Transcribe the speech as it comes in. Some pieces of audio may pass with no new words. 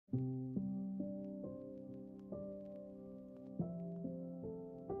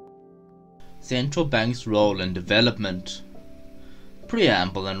Central bank's role in development.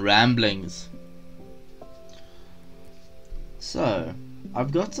 Preamble and ramblings. So,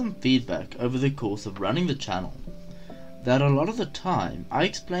 I've got some feedback over the course of running the channel that a lot of the time I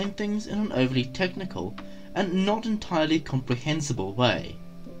explain things in an overly technical and not entirely comprehensible way.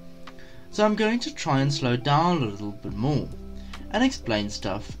 So I'm going to try and slow down a little bit more and explain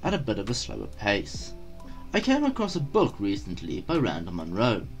stuff at a bit of a slower pace. I came across a book recently by Randall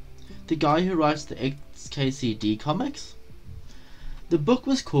Munroe, the guy who writes the XKCD comics. The book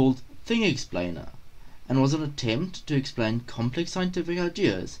was called Thing Explainer and was an attempt to explain complex scientific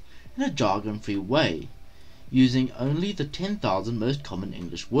ideas in a jargon-free way, using only the 10,000 most common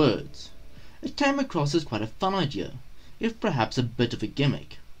English words. It came across as quite a fun idea, if perhaps a bit of a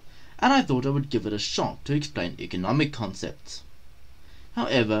gimmick, and I thought I would give it a shot to explain economic concepts.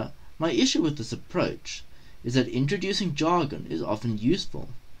 However, my issue with this approach is that introducing jargon is often useful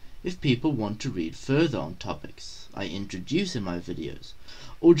if people want to read further on topics I introduce in my videos,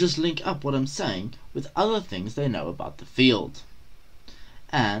 or just link up what I'm saying with other things they know about the field.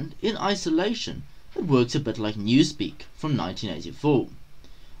 And in isolation, it works a bit like Newspeak from 1984,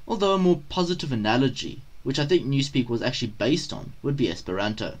 although a more positive analogy, which I think Newspeak was actually based on, would be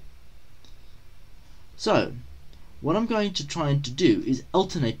Esperanto. So, what I'm going to try to do is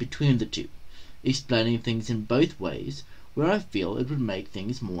alternate between the two, explaining things in both ways where I feel it would make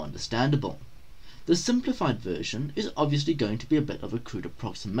things more understandable. The simplified version is obviously going to be a bit of a crude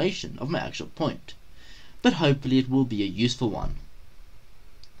approximation of my actual point, but hopefully it will be a useful one.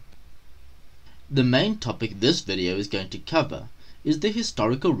 The main topic this video is going to cover is the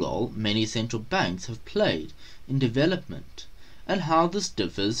historical role many central banks have played in development, and how this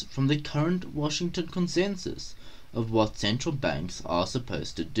differs from the current Washington consensus of what central banks are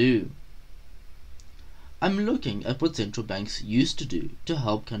supposed to do. I'm looking at what central banks used to do to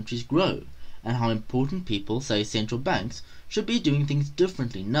help countries grow, and how important people say central banks should be doing things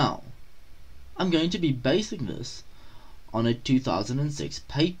differently now. I'm going to be basing this on a 2006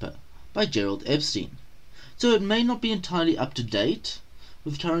 paper by Gerald Epstein, so it may not be entirely up to date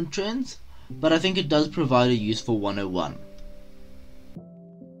with current trends, but I think it does provide a useful 101.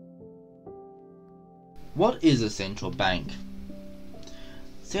 What is a central bank?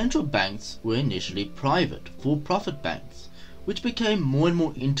 Central banks were initially private, for-profit banks, which became more and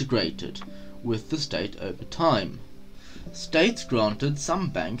more integrated with the state over time. States granted some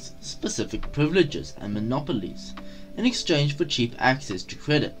banks specific privileges and monopolies in exchange for cheap access to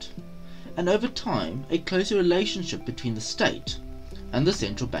credit, and over time a closer relationship between the state and the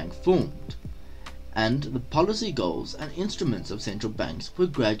central bank formed, and the policy goals and instruments of central banks were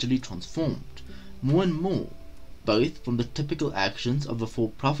gradually transformed more and more, both from the typical actions of a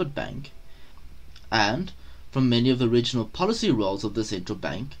for-profit bank and from many of the original policy roles of the central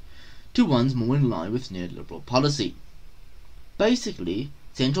bank to ones more in line with neoliberal policy. Basically,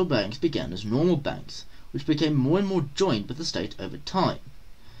 central banks began as normal banks, which became more and more joined with the state over time.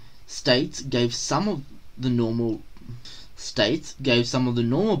 States gave some of the normal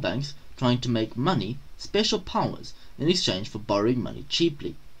banks trying to make money special powers in exchange for borrowing money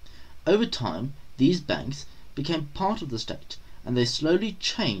cheaply. Over time, these banks became part of the state, and they slowly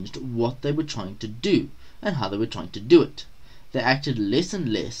changed what they were trying to do and how they were trying to do it. They acted less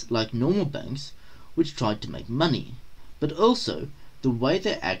and less like normal banks, which tried to make money, but also the way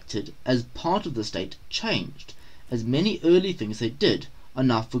they acted as part of the state changed, as many early things they did are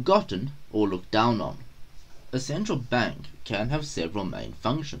now forgotten or looked down on. A central bank can have several main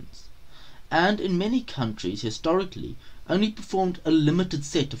functions, and in many countries historically only performed a limited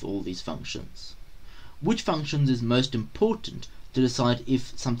set of all these functions. Which functions is most important to decide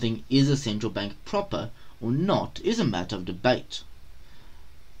if something is a central bank proper or not is a matter of debate.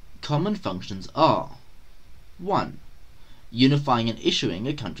 Common functions are: 1. Unifying and issuing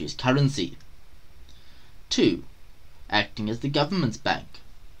a country's currency. 2. Acting as the government's bank.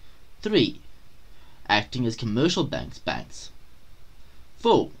 3. Acting as commercial banks.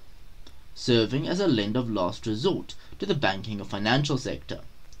 4. Serving as a lender of last resort to the banking or financial sector.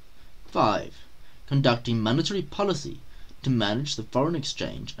 5. Conducting monetary policy to manage the foreign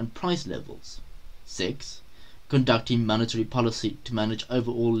exchange and price levels. 6. Conducting monetary policy to manage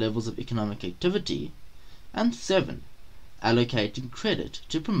overall levels of economic activity. And 7. Allocating credit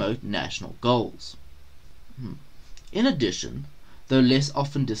to promote national goals. In addition, though less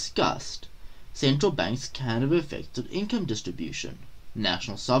often discussed, central banks can have effects on income distribution,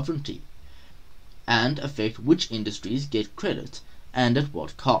 national sovereignty, and affect which industries get credit and at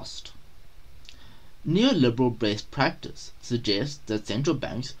what cost. Neoliberal best practice suggests that central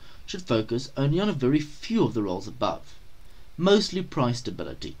banks should focus only on a very few of the roles above, mostly price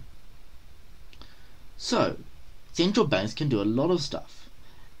stability. So, central banks can do a lot of stuff,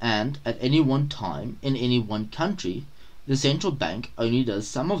 and at any one time in any one country, the central bank only does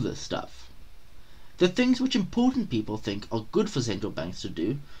some of this stuff. The things which important people think are good for central banks to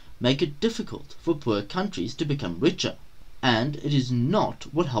do make it difficult for poor countries to become richer, and it is not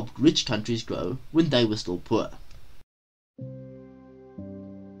what helped rich countries grow when they were still poor.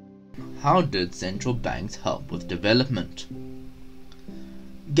 How did central banks help with development?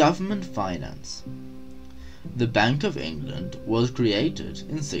 Government finance. The Bank of England was created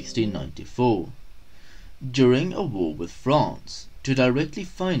in 1694 during a war with France to directly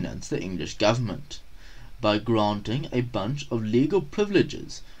finance the English government by granting a bunch of legal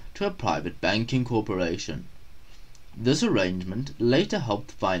privileges to a private banking corporation. This arrangement later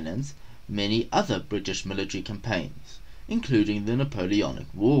helped finance many other British military campaigns, including the Napoleonic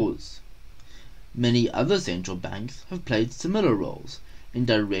Wars. Many other central banks have played similar roles in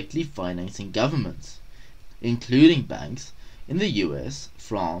directly financing governments, including banks in the US,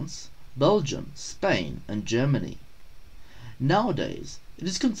 France, Belgium, Spain, and Germany. Nowadays, it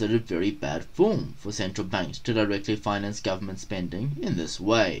is considered very bad form for central banks to directly finance government spending in this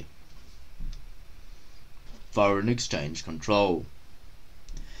way. Foreign exchange control.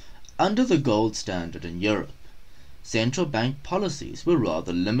 Under the gold standard in Europe, central bank policies were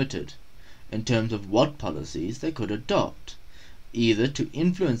rather limited in terms of what policies they could adopt, either to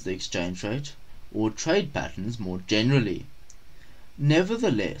influence the exchange rate or trade patterns more generally.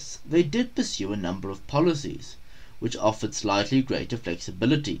 Nevertheless, they did pursue a number of policies which offered slightly greater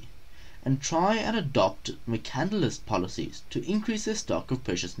flexibility, and try and adopt mercantilist policies to increase their stock of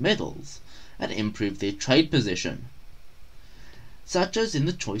precious metals and improve their trade position, such as in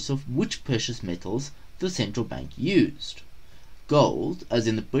the choice of which precious metals the central bank used: gold, as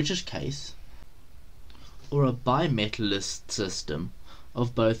in the British case, or a bimetallist system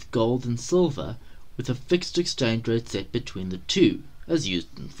of both gold and silver with a fixed exchange rate set between the two, as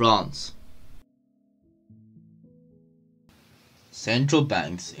used in France. Central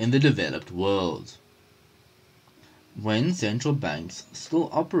banks in the developed world. When central banks still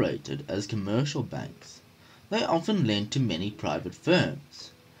operated as commercial banks, they often lent to many private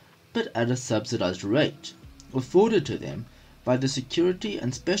firms, but at a subsidized rate, afforded to them by the security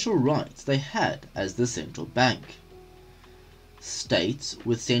and special rights they had as the central bank. States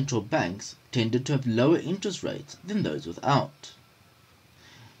with central banks tended to have lower interest rates than those without.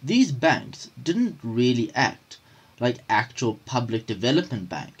 These banks didn't really act like actual public development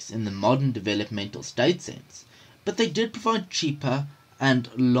banks in the modern developmental state sense, but they did provide cheaper and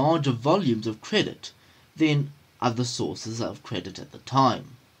larger volumes of credit than other sources of credit at the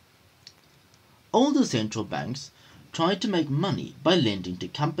time. Older central banks tried to make money by lending to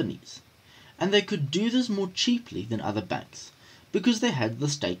companies, and they could do this more cheaply than other banks because they had the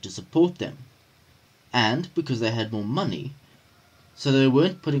state to support them, and because they had more money, so they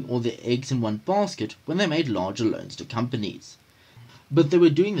weren't putting all their eggs in one basket when they made larger loans to companies. But they were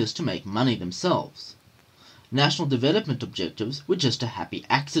doing this to make money themselves. National development objectives were just a happy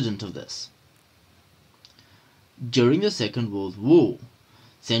accident of this. During the Second World War,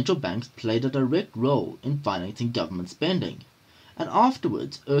 central banks played a direct role in financing government spending, and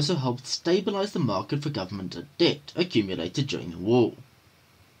afterwards also helped stabilize the market for government debt accumulated during the war.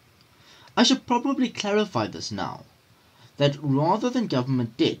 I should probably clarify this now, that rather than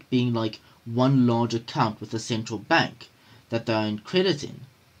government debt being like one large account with a central bank that they own credit in,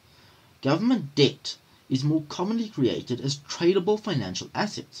 government debt is more commonly created as tradable financial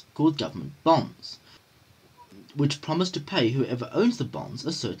assets called government bonds, which promise to pay whoever owns the bonds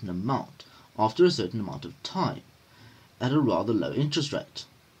a certain amount after a certain amount of time at a rather low interest rate.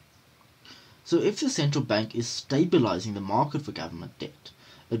 So if the central bank is stabilizing the market for government debt,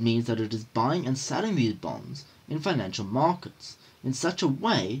 it means that it is buying and selling these bonds in financial markets in such a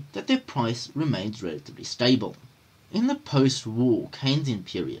way that their price remains relatively stable. In the post-war Keynesian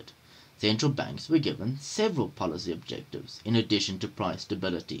period, central banks were given several policy objectives in addition to price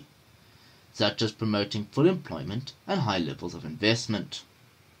stability, such as promoting full employment and high levels of investment.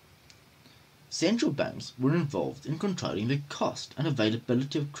 Central banks were involved in controlling the cost and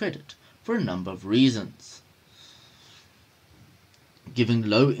availability of credit for a number of reasons: giving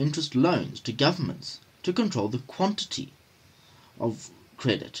low-interest loans to governments to control the quantity of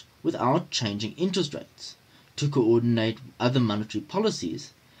credit without changing interest rates, to coordinate other monetary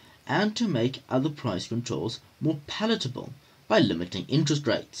policies, and to make other price controls more palatable by limiting interest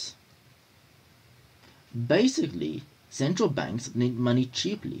rates. Basically, central banks lent money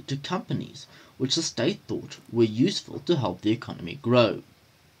cheaply to companies which the state thought were useful to help the economy grow.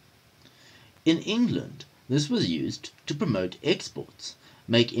 In England, this was used to promote exports,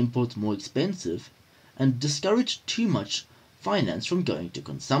 make imports more expensive, and discouraged too much finance from going to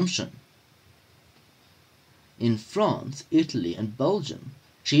consumption. In France, Italy, and Belgium,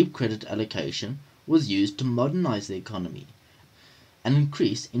 cheap credit allocation was used to modernize the economy and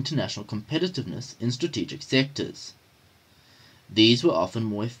increase international competitiveness in strategic sectors. These were often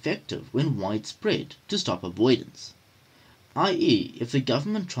more effective when widespread to stop avoidance, i.e., if the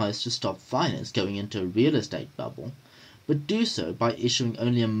government tries to stop finance going into a real estate bubble, but do so by issuing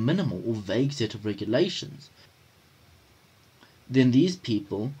only a minimal or vague set of regulations, then these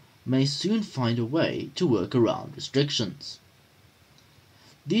people may soon find a way to work around restrictions.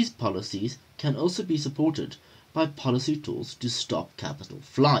 These policies can also be supported by policy tools to stop capital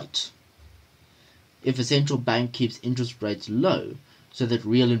flight. If a central bank keeps interest rates low so that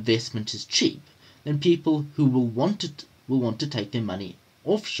real investment is cheap, then people who will want to take their money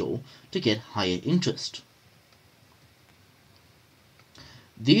offshore to get higher interest.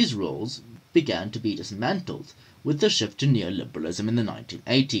 These rules began to be dismantled with the shift to neoliberalism in the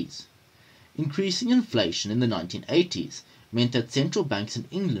 1980s. Increasing inflation in the 1980s meant that central banks in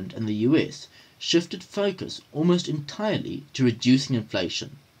England and the US shifted focus almost entirely to reducing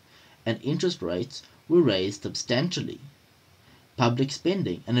inflation, and interest rates were raised substantially. Public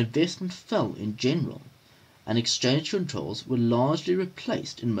spending and investment fell in general, and exchange controls were largely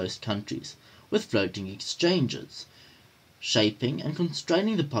replaced in most countries with floating exchanges, shaping and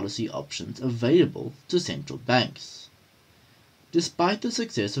constraining the policy options available to central banks. Despite the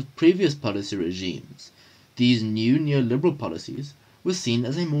success of previous policy regimes, these new neoliberal policies were seen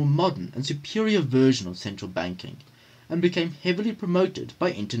as a more modern and superior version of central banking, and became heavily promoted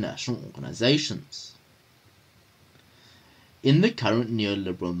by international organizations. In the current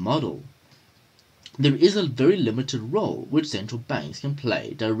neoliberal model, there is a very limited role which central banks can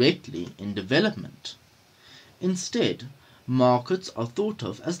play directly in development. Instead, markets are thought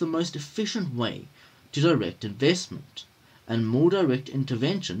of as the most efficient way to direct investment, and more direct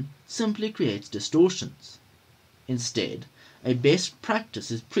intervention simply creates distortions. Instead, a best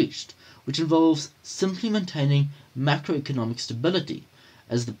practice is preached which involves simply maintaining macroeconomic stability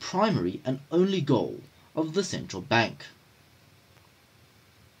as the primary and only goal of the central bank.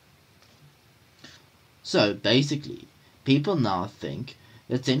 So basically, people now think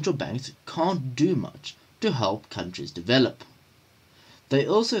that central banks can't do much to help countries develop. They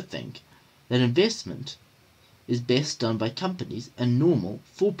also think that investment is best done by companies and normal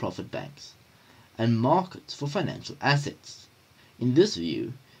for-profit banks, and markets for financial assets. In this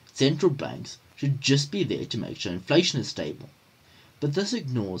view, central banks should just be there to make sure inflation is stable, but this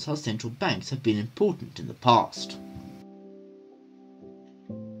ignores how central banks have been important in the past.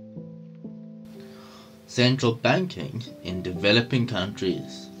 Central banking in developing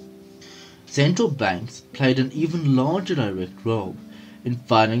countries. Central banks played an even larger direct role in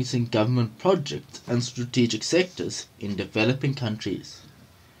financing government projects and strategic sectors in developing countries.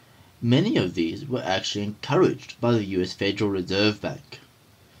 Many of these were actually encouraged by the US Federal Reserve Bank,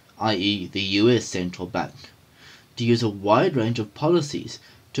 i.e. the US Central Bank, to use a wide range of policies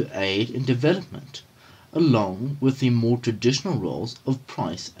to aid in development, along with the more traditional roles of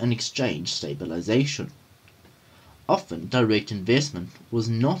price and exchange stabilization. Often direct investment was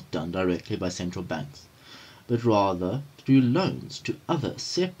not done directly by central banks, but rather through loans to other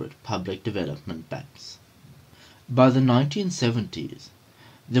separate public development banks. By the 1970s,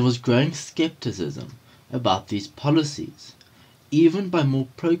 there was growing skepticism about these policies, even by more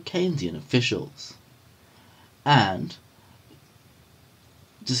pro-Keynesian officials, and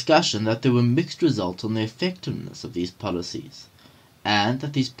discussion that there were mixed results on the effectiveness of these policies, and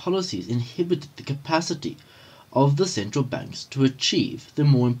that these policies inhibited the capacity of the central banks to achieve the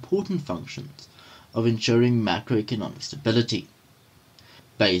more important functions of ensuring macroeconomic stability.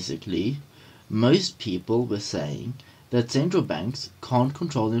 Basically, most people were saying that central banks can't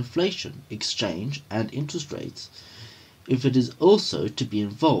control inflation, exchange, and interest rates if it is also to be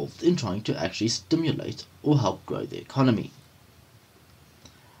involved in trying to actually stimulate or help grow the economy.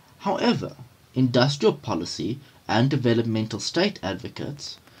 However, industrial policy and developmental state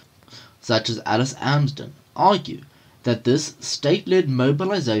advocates, such as Alice Amsden, argue that this state-led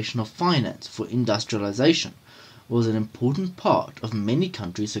mobilization of finance for industrialization was an important part of many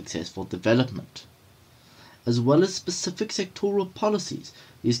countries' successful development. As well as specific sectoral policies,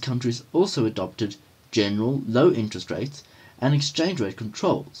 these countries also adopted general low interest rates and exchange rate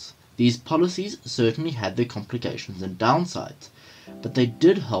controls. These policies certainly had their complications and downsides, but they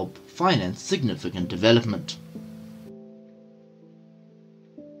did help finance significant development.